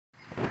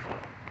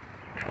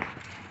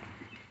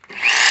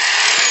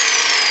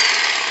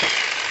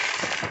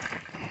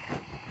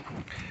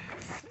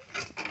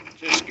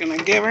gonna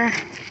give her.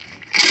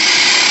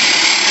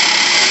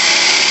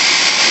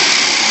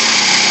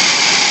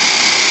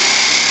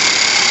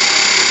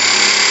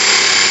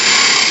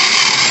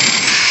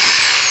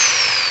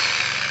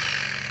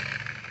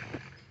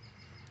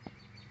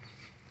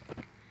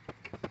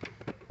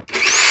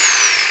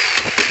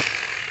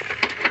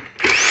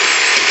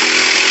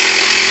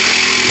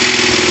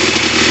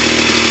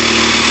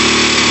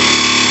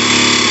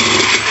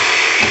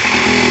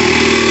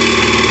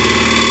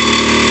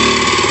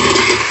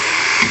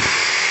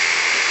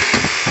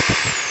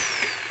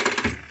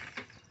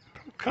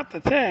 Cut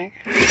the tank.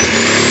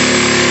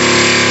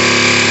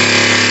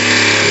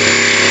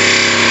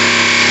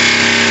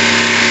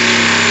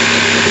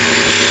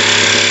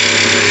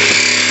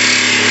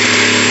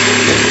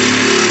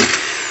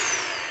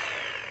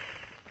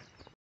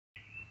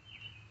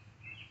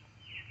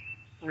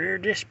 Rear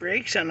disc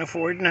brakes on the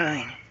Ford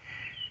 9.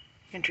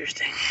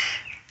 Interesting.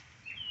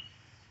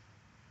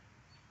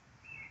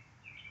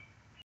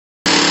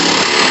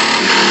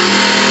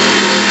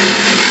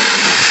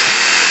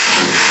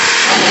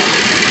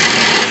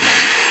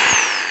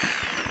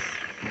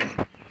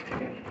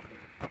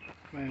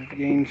 Might have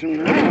gained some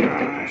ground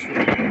on this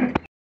one.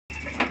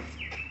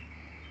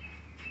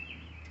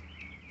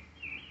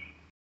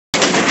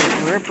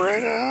 Rip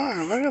right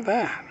on. Look at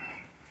that.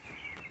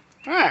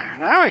 Ah,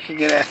 now we can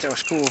get at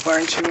those cool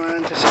parts you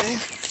wanted to see.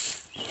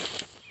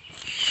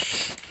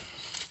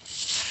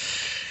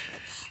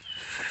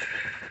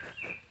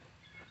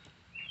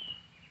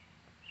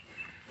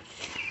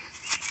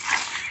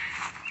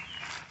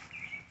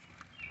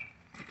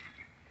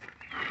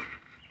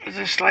 Is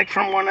this like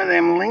from one of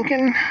them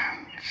Lincoln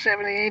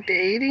 78 to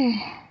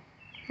 80?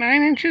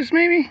 9 inches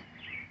maybe?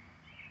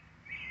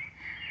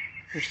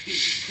 Look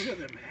at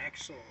them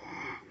axle.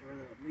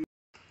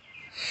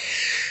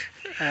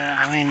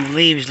 I mean, the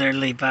leaves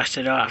literally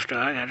busted off,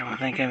 dog. I don't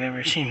think I've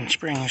ever seen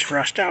springs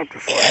rust out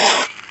before.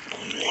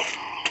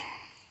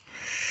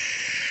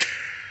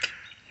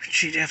 But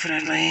she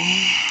definitely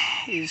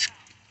is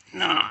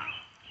not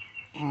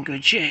in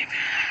good shape.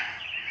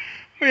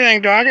 What do you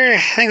think, Dogger?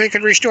 Think we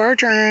could restore,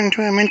 turn her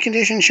into a mint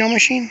condition show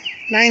machine?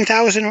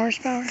 9,000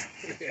 horsepower?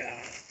 Yeah.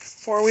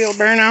 4-wheel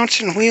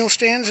burnouts and wheel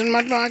stands and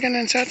mud bogging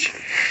and such?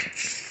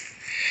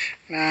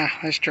 Nah,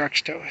 this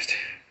truck's toast.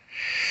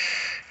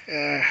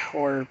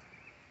 Or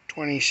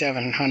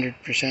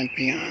 2,700%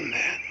 beyond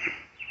that.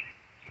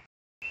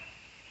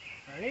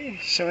 Right?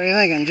 So what are you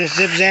thinking? Just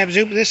zip zap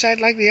zoop this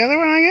side like the other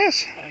one, I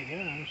guess? I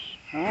guess.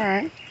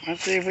 Alright,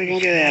 let's see if we can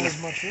get at Not it.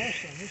 as much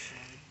rust on this side.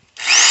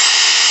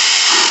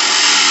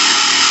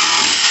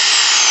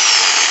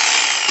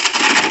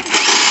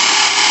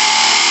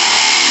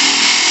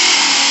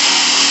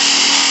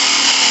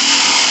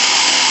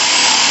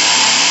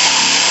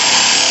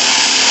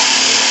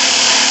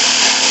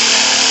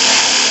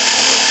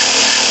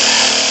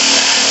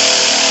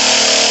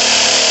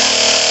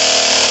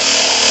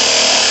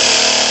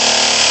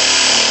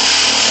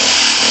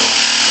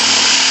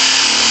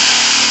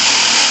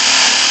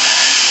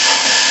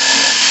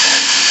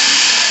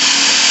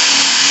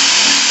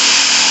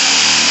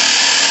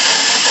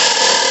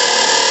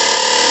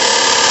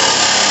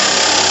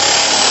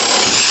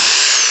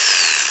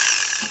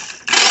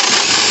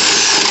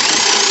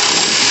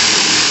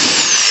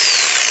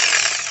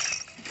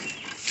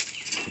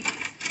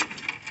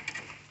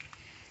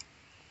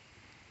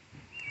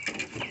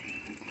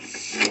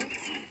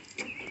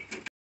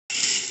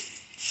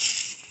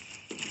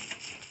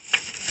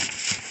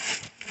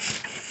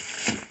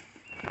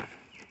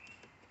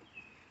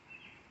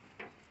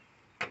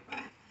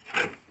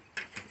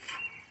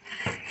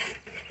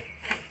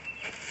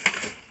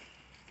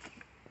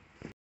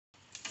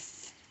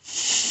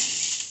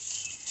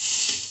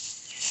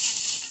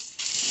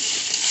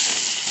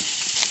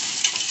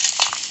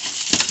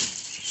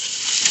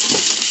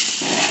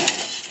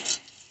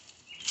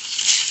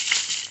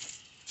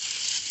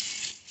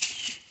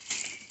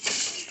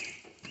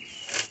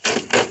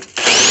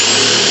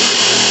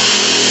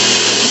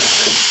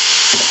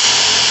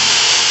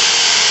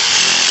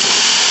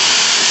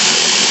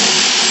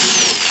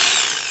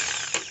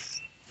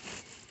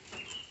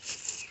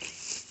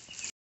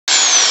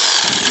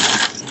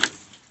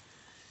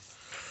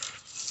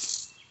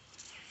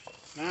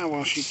 Now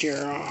will she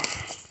tear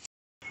off?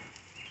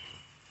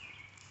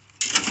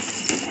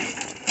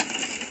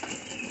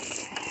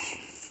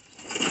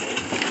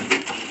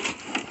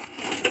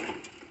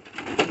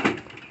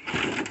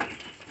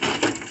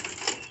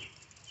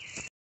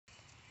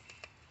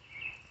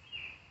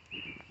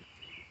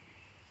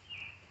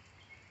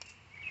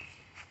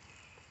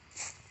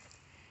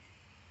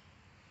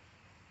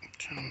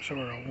 Some sort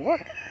of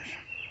wires.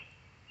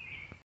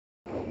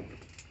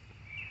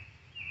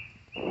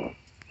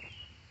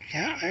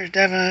 Yeah, there's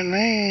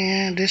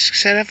definitely a disc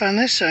setup on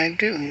this side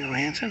too,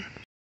 Johansson.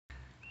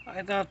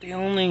 I thought the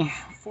only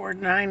Ford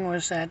 9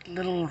 was that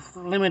little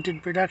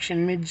limited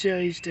production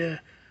mid-sized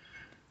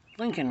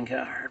Lincoln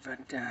car,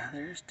 but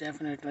there's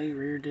definitely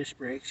rear disc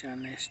brakes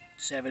on this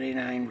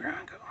 79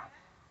 Bronco.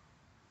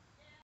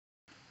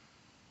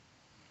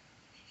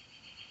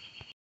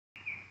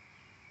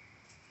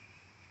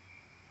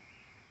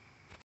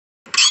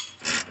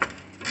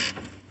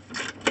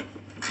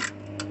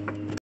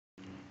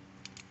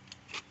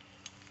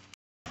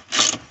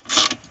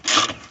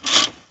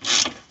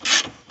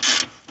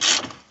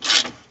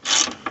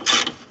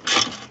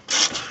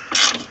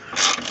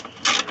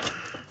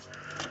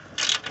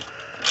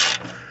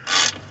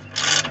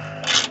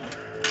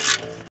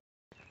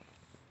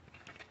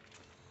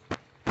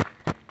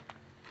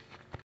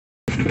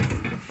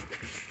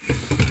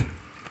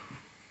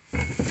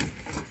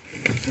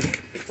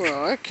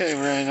 Well, that came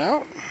right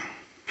out.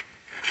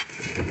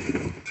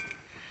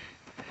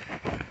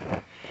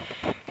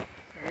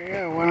 There you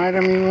go, one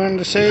item you wanted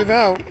to save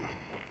out.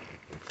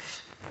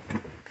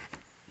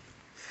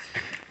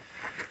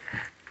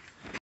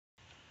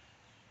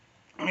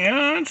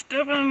 Yeah, it's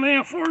definitely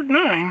a Ford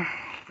 9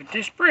 with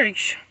disc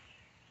brakes.